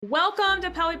Welcome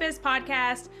to PelviBiz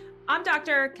Podcast. I'm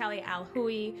Dr. Kelly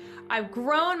Alhui. I've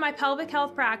grown my pelvic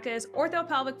health practice,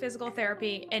 orthopelvic physical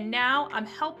therapy, and now I'm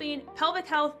helping pelvic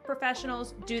health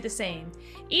professionals do the same.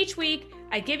 Each week,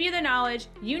 I give you the knowledge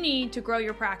you need to grow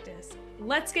your practice.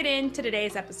 Let's get into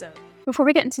today's episode. Before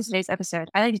we get into today's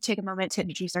episode, I'd like to take a moment to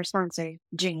introduce our sponsor,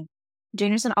 Jane.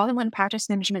 Jane is an all-in-one practice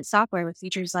management software with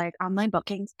features like online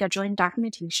booking, scheduling,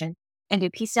 documentation, and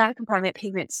a PCI compliant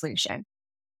payment solution.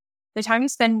 The time you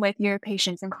spend with your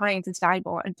patients and clients is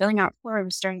valuable, and filling out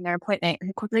forms during their appointment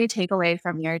can quickly take away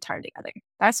from your time together.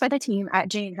 That's why the team at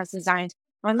Jane has designed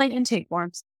online intake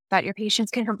forms that your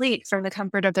patients can complete from the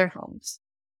comfort of their homes.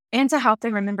 And to help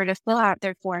them remember to fill out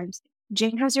their forms,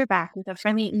 Jane has your back with a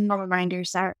friendly email reminder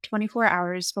set 24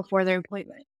 hours before their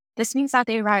appointment. This means that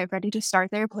they arrive ready to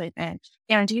start their appointment,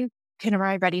 and you can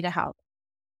arrive ready to help.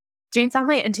 Jane's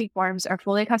online intake forms are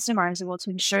fully customizable to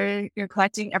ensure you're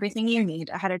collecting everything you need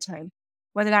ahead of time,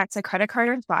 whether that's a credit card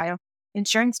or file,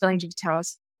 insurance billing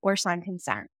details, or signed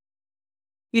consent.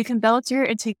 You can build your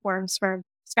intake forms from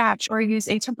scratch or use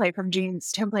a template from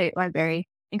Jane's template library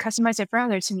and customize it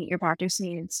further to meet your practice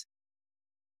needs.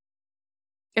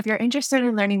 If you're interested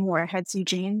in learning more, head to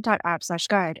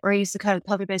jane.app/guide or use the code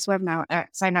PelviBizWebNow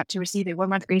at sign up to receive a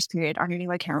 1-month grace period on your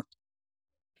new account.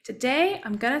 Today,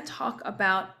 I'm going to talk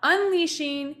about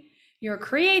unleashing your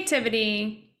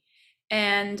creativity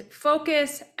and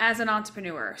focus as an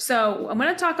entrepreneur. So I'm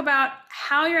going to talk about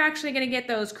how you're actually going to get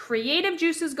those creative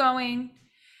juices going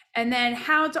and then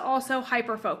how to also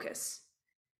hyper-focus.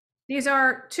 These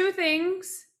are two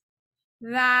things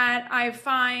that I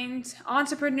find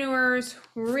entrepreneurs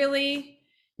really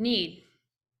need.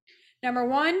 Number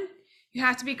one, you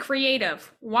have to be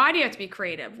creative. Why do you have to be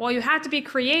creative? Well, you have to be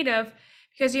creative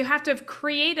because you have to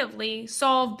creatively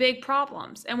solve big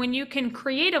problems. And when you can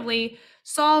creatively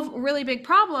solve really big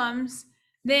problems,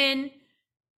 then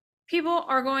people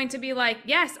are going to be like,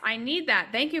 yes, I need that.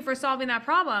 Thank you for solving that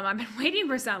problem. I've been waiting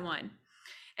for someone.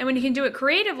 And when you can do it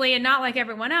creatively and not like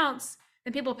everyone else,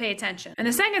 then people pay attention. And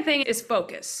the second thing is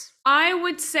focus. I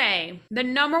would say the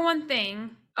number one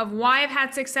thing of why I've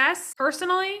had success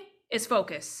personally is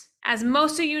focus. As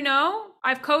most of you know,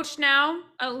 I've coached now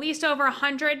at least over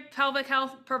 100 pelvic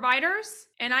health providers.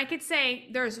 And I could say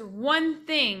there's one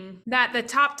thing that the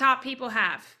top people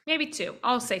have, maybe two,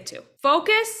 I'll say two: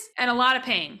 focus and a lot of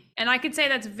pain. And I could say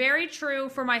that's very true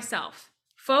for myself.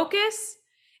 Focus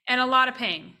and a lot of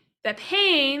pain. The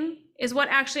pain is what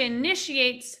actually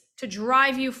initiates to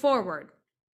drive you forward,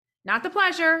 not the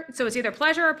pleasure. So it's either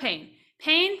pleasure or pain.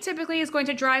 Pain typically is going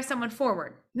to drive someone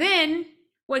forward. Then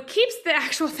what keeps the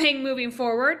actual thing moving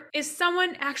forward is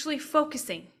someone actually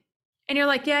focusing. And you're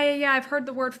like, yeah, I've heard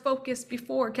the word focus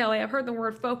before, Kelly. I've heard the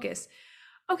word focus.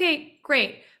 Okay,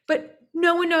 great. But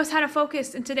no one knows how to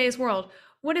focus in today's world.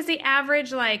 What is the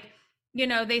average,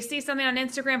 they see something on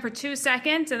Instagram for 2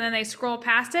 seconds and then they scroll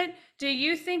past it. Do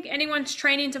you think anyone's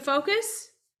training to focus?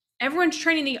 Everyone's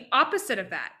training the opposite of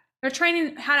that. They're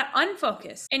training how to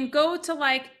unfocus and go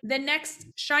to the next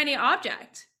shiny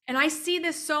object. And I see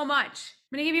this so much.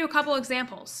 I'm going to give you a couple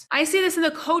examples. I see this in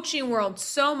the coaching world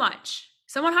so much.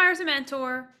 Someone hires a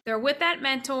mentor, they're with that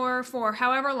mentor for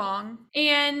however long,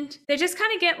 and they just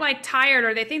kind of get tired,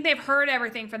 or they think they've heard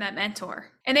everything from that mentor.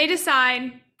 And they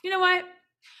decide, you know what?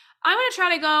 I'm going to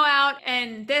try to go out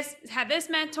and have this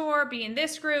mentor be in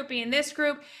this group,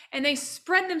 and they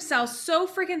spread themselves so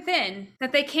freaking thin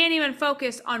that they can't even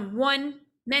focus on one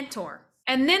mentor.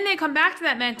 And then they come back to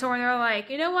that mentor and they're like,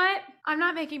 you know what? I'm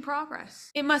not making progress.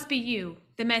 It must be you,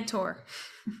 the mentor.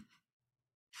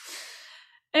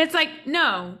 And it's like,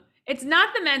 no, it's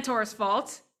not the mentor's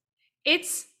fault.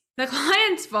 It's the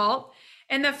client's fault.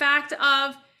 And the fact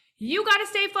of, you got to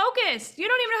stay focused. You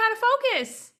don't even know how to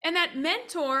focus. And that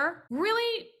mentor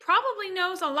really probably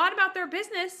knows a lot about their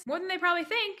business, more than they probably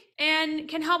think, and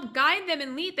can help guide them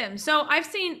and lead them. So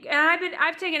I've taken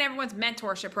everyone's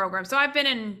mentorship program. So I've been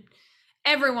in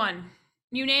everyone,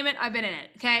 you name it, I've been in it,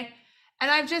 okay?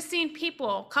 And I've just seen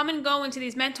people come and go into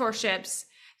these mentorships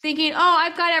thinking, oh,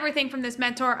 I've got everything from this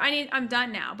mentor. I'm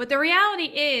done now. But the reality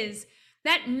is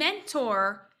that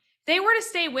mentor, they were to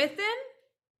stay with them,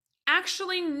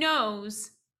 actually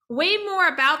knows way more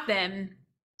about them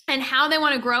and how they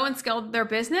want to grow and scale their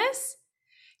business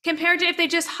compared to if they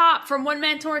just hop from one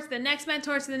mentor to the next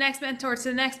mentor to the next mentor to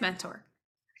the next mentor.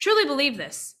 I truly believe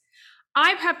this.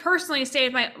 I have personally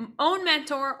stayed with my own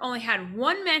mentor, only had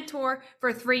one mentor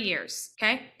for 3 years,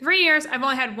 okay? 3 years, I've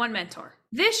only had one mentor.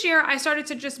 This year, I started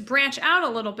to just branch out a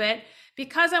little bit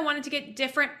because I wanted to get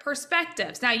different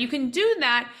perspectives. Now, you can do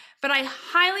that, but I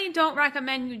highly don't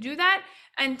recommend you do that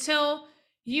until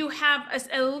you have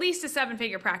at least a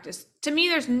 7-figure practice. To me,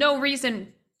 there's no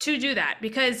reason to do that,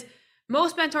 because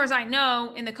most mentors I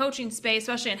know in the coaching space,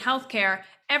 especially in healthcare,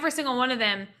 every single one of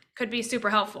them could be super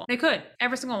helpful. They could,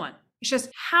 every single one. It's just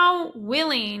how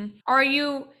willing are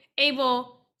you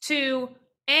able to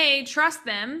A, trust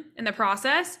them in the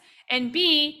process, and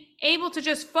B, able to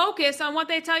just focus on what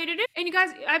they tell you to do. And you guys,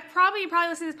 you're probably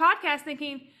listening to this podcast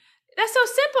thinking, that's so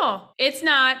simple. It's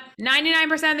not.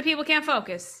 99% of the people can't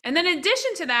focus. And then in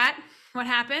addition to that, what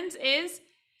happens is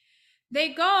they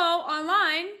go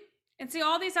online and see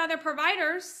all these other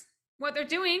providers, what they're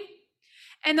doing,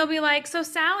 and they'll be like, so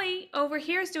Sally over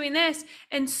here is doing this,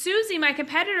 and Susie, my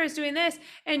competitor, is doing this,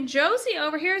 and Josie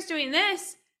over here is doing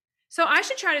this. So I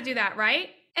should try to do that, right?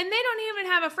 And they don't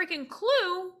even have a freaking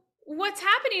clue what's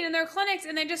happening in their clinics,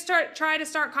 and they just try to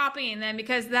start copying them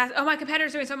because that's, oh, my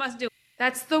competitor's doing, so I must do.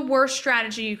 That's the worst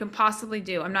strategy you can possibly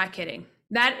do. I'm not kidding.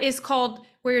 That is called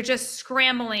where you're just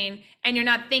scrambling and you're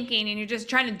not thinking and you're just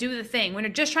trying to do the thing. When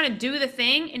you're just trying to do the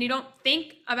thing and you don't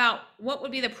think about what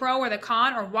would be the pro or the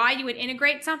con or why you would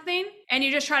integrate something, and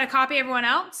you just try to copy everyone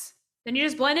else, then you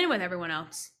just blend in with everyone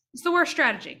else. It's the worst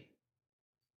strategy.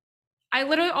 I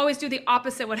literally always do the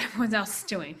opposite of what everyone else is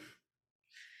doing.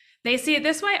 They see it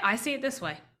this way, I see it this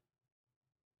way.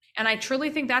 And I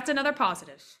truly think that's another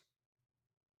positive.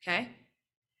 Okay?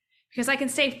 Because I can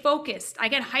stay focused. I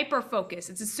can hyper-focus.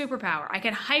 It's a superpower. I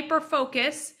can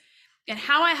hyper-focus. And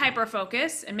how I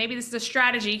hyper-focus, and maybe this is a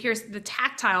strategy, here's the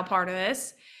tactile part of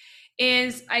this,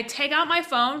 is I take out my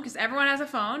phone, because everyone has a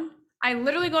phone. I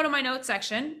literally go to my notes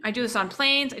section. I do this on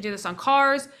planes. I do this on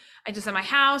cars. I do this at my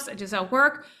house. I do this at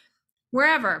work.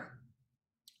 Wherever.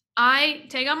 I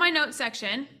take out my notes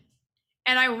section,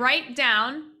 and I write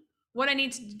down what I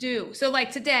need to do. So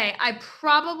like today, I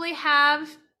probably have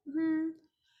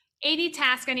 80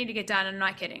 tasks I need to get done. I'm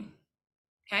not kidding.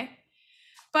 Okay.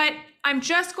 But I'm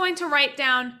just going to write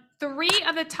down 3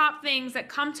 of the top things that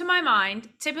come to my mind.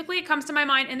 Typically it comes to my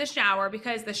mind in the shower,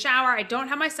 because the shower, I don't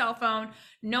have my cell phone,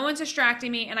 no one's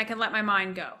distracting me, and I can let my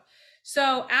mind go.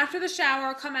 So after the shower,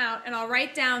 I'll come out and I'll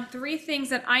write down 3 things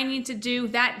that I need to do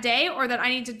that day or that I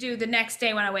need to do the next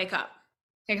day when I wake up.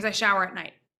 Okay. Because I shower at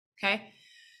night. Okay.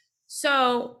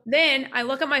 So then I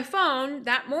look at my phone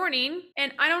that morning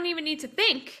and I don't even need to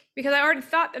think, because I already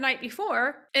thought the night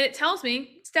before, and it tells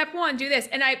me step 1, do this.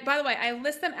 And by the way, I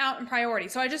list them out in priority.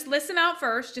 So I just list them out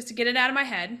first just to get it out of my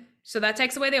head. So that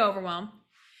takes away the overwhelm.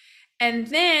 And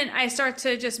then I start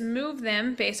to just move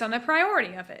them based on the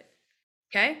priority of it.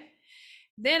 Okay.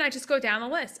 Then I just go down the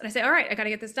list and I say, all right, I got to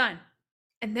get this done.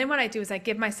 And then what I do is I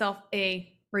give myself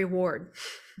a reward.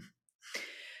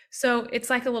 So it's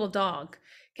like a little dog.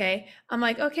 Okay. I'm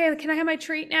like, okay, can I have my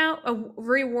treat now? A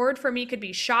reward for me could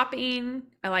be shopping.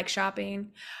 I like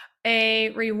shopping. A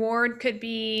reward could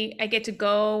be I get to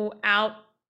go out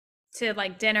to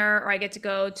like dinner, or I get to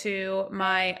go to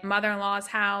my mother-in-law's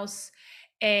house.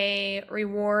 A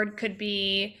reward could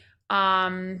be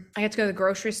I get to go to the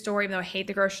grocery store, even though I hate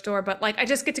the grocery store, but like I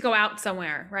just get to go out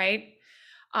somewhere, right?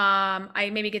 I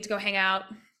maybe get to go hang out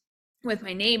with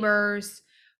my neighbors,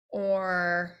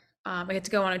 or I get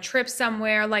to go on a trip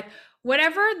somewhere. Like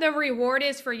whatever the reward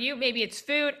is for you, maybe it's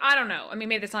food. I don't know. I mean,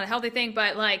 maybe that's not a healthy thing,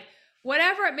 but like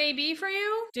whatever it may be for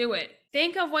you, do it.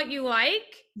 Think of what you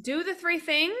like, do the 3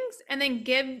 things, and then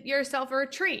give yourself a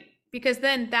treat, because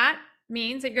then that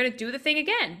means that you're going to do the thing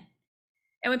again.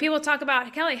 And when people talk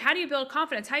about, Kelly, how do you build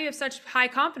confidence? How do you have such high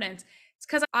confidence? It's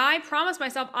because I promise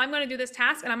myself I'm going to do this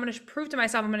task, and I'm going to prove to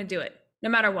myself I'm going to do it no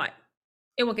matter what.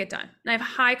 It will get done. And I have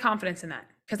high confidence in that,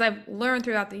 because I've learned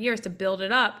throughout the years to build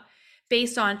it up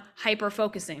based on hyper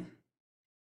focusing.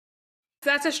 So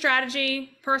that's a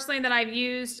strategy personally that I've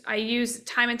used. I use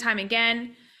time and time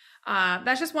again.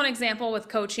 That's just one example with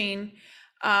coaching.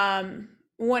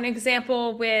 One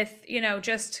example with,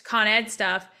 just Con Ed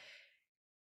stuff.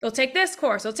 They'll take this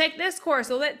course, they'll take this course,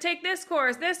 they'll take this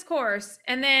course,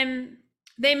 and then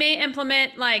they may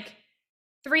implement like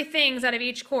 3 things out of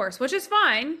each course, which is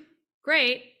fine,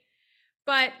 great.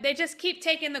 But they just keep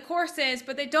taking the courses,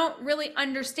 but they don't really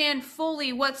understand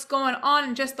fully what's going on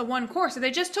in just the one course. So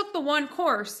they just took the one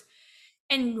course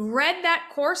and read that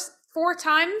course 4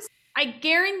 times. I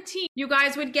guarantee you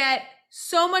guys would get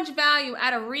so much value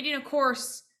out of reading a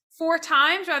course 4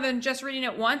 times rather than just reading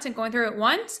it once and going through it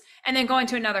once and then going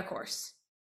to another course.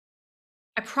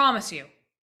 I promise you.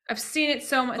 I've seen it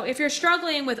so much. If you're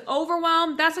struggling with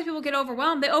overwhelm, that's why people get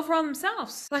overwhelmed. They overwhelm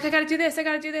themselves. Like, I got to do this, I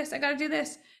got to do this, I got to do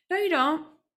this. No, you don't.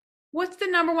 What's the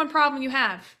number one problem you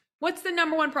have? What's the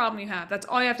number one problem you have? That's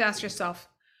all you have to ask yourself.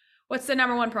 What's the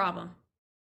number one problem?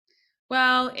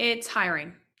 Well, it's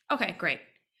hiring. Okay, great.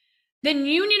 Then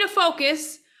you need to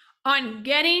focus on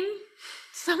getting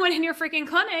someone in your freaking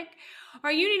clinic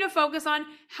or you need to focus on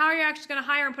how you're actually going to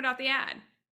hire and put out the ad.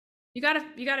 You got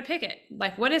to pick it.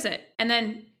 Like, what is it? And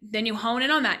then you hone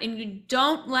in on that, and you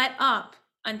don't let up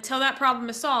until that problem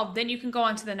is solved. Then you can go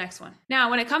on to the next one. Now,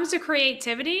 when it comes to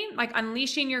creativity, like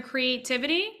unleashing your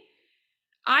creativity,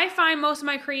 I find most of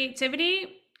my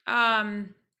creativity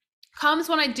comes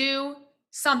when I do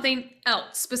something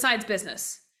else besides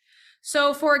business.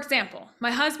 So for example,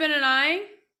 my husband and I, a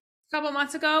couple of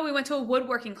months ago, we went to a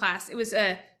woodworking class. It was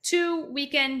a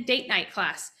 2-weekend date night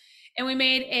class, and we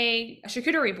made a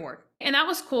charcuterie board, and that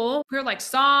was cool. We were like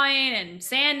sawing and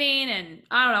sanding and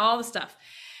I don't know, all the stuff.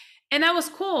 And that was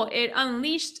cool. It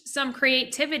unleashed some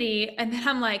creativity. And then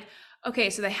I'm like, okay,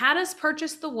 so they had us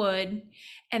purchase the wood,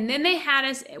 and then they had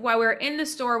us, while we were in the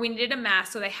store, we needed a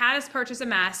mask. So they had us purchase a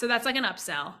mask. So that's like an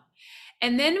upsell.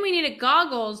 And then we needed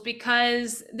goggles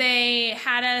because they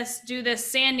had us do this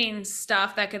sanding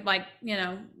stuff that could, like, you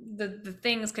know,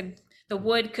 the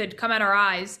wood could come out our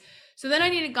eyes. So then I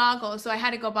needed goggles. So I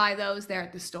had to go buy those there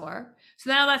at the store.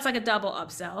 So now that's like a double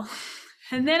upsell.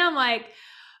 And then I'm like,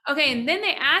 okay. And then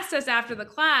they asked us after the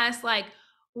class, like,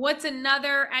 what's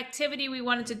another activity we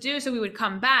wanted to do so we would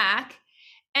come back.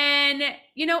 And,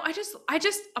 you know, I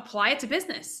just apply it to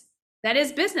business. That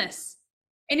is business.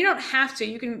 And you don't have to,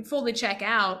 you can fully check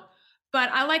out, but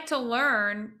I like to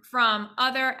learn from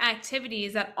other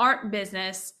activities that aren't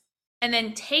business, and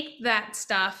then take that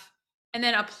stuff and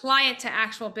then apply it to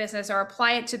actual business, or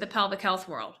apply it to the pelvic health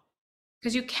world,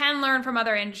 because you can learn from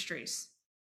other industries.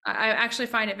 I actually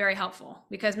find it very helpful,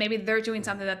 because maybe they're doing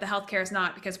something that the healthcare is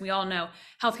not, because we all know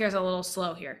healthcare is a little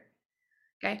slow here.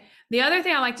 Okay. The other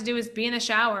thing I like to do is be in the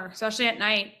shower, especially at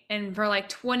night, and for like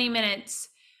 20 minutes,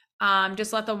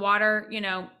 just let the water, you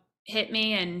know, hit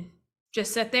me, and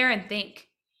just sit there and think,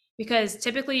 because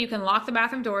typically you can lock the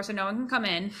bathroom door so no one can come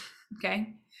in.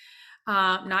 Okay.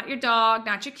 Not your dog,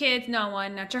 not your kids, no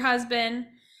one, not your husband.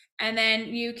 And then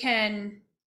you don't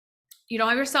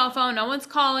have your cell phone. No one's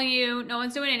calling you. No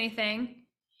one's doing anything.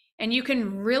 And you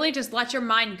can really just let your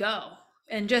mind go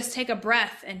and just take a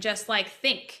breath and just like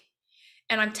think.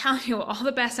 And I'm telling you, all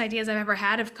the best ideas I've ever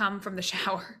had have come from the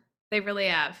shower. They really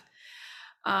have.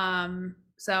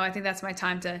 So I think that's my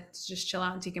time to just chill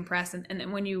out and decompress. And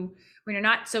then when you're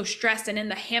not so stressed and in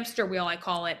the hamster wheel, I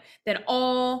call it, then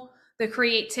all the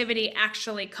creativity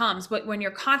actually comes. But when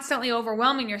you're constantly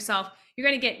overwhelming yourself, you're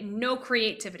going to get no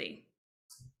creativity.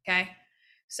 Okay.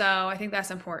 So I think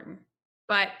that's important.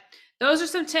 But those are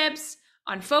some tips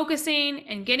on focusing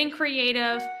and getting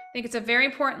creative. I think it's a very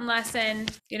important lesson,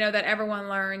 you know, that everyone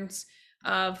learns,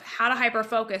 of how to hyper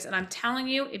focus. And I'm telling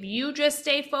you, if you just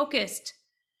stay focused,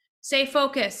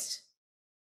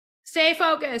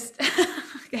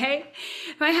 okay?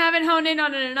 If I haven't honed in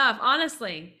on it enough,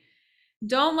 honestly,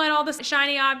 don't let all the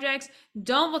shiny objects,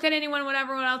 don't look at anyone, what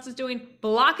everyone else is doing,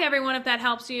 block everyone if that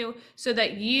helps you, so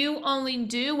that you only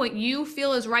do what you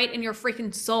feel is right in your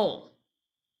freaking soul.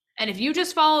 And if you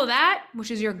just follow that,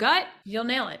 which is your gut, you'll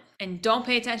nail it. And don't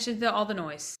pay attention to all the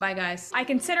noise. Bye, guys. I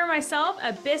consider myself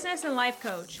a business and life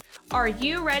coach. Are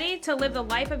you ready to live the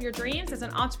life of your dreams as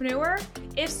an entrepreneur?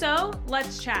 If so,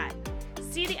 let's chat.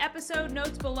 See the episode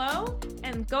notes below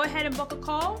and go ahead and book a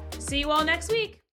call. See you all next week.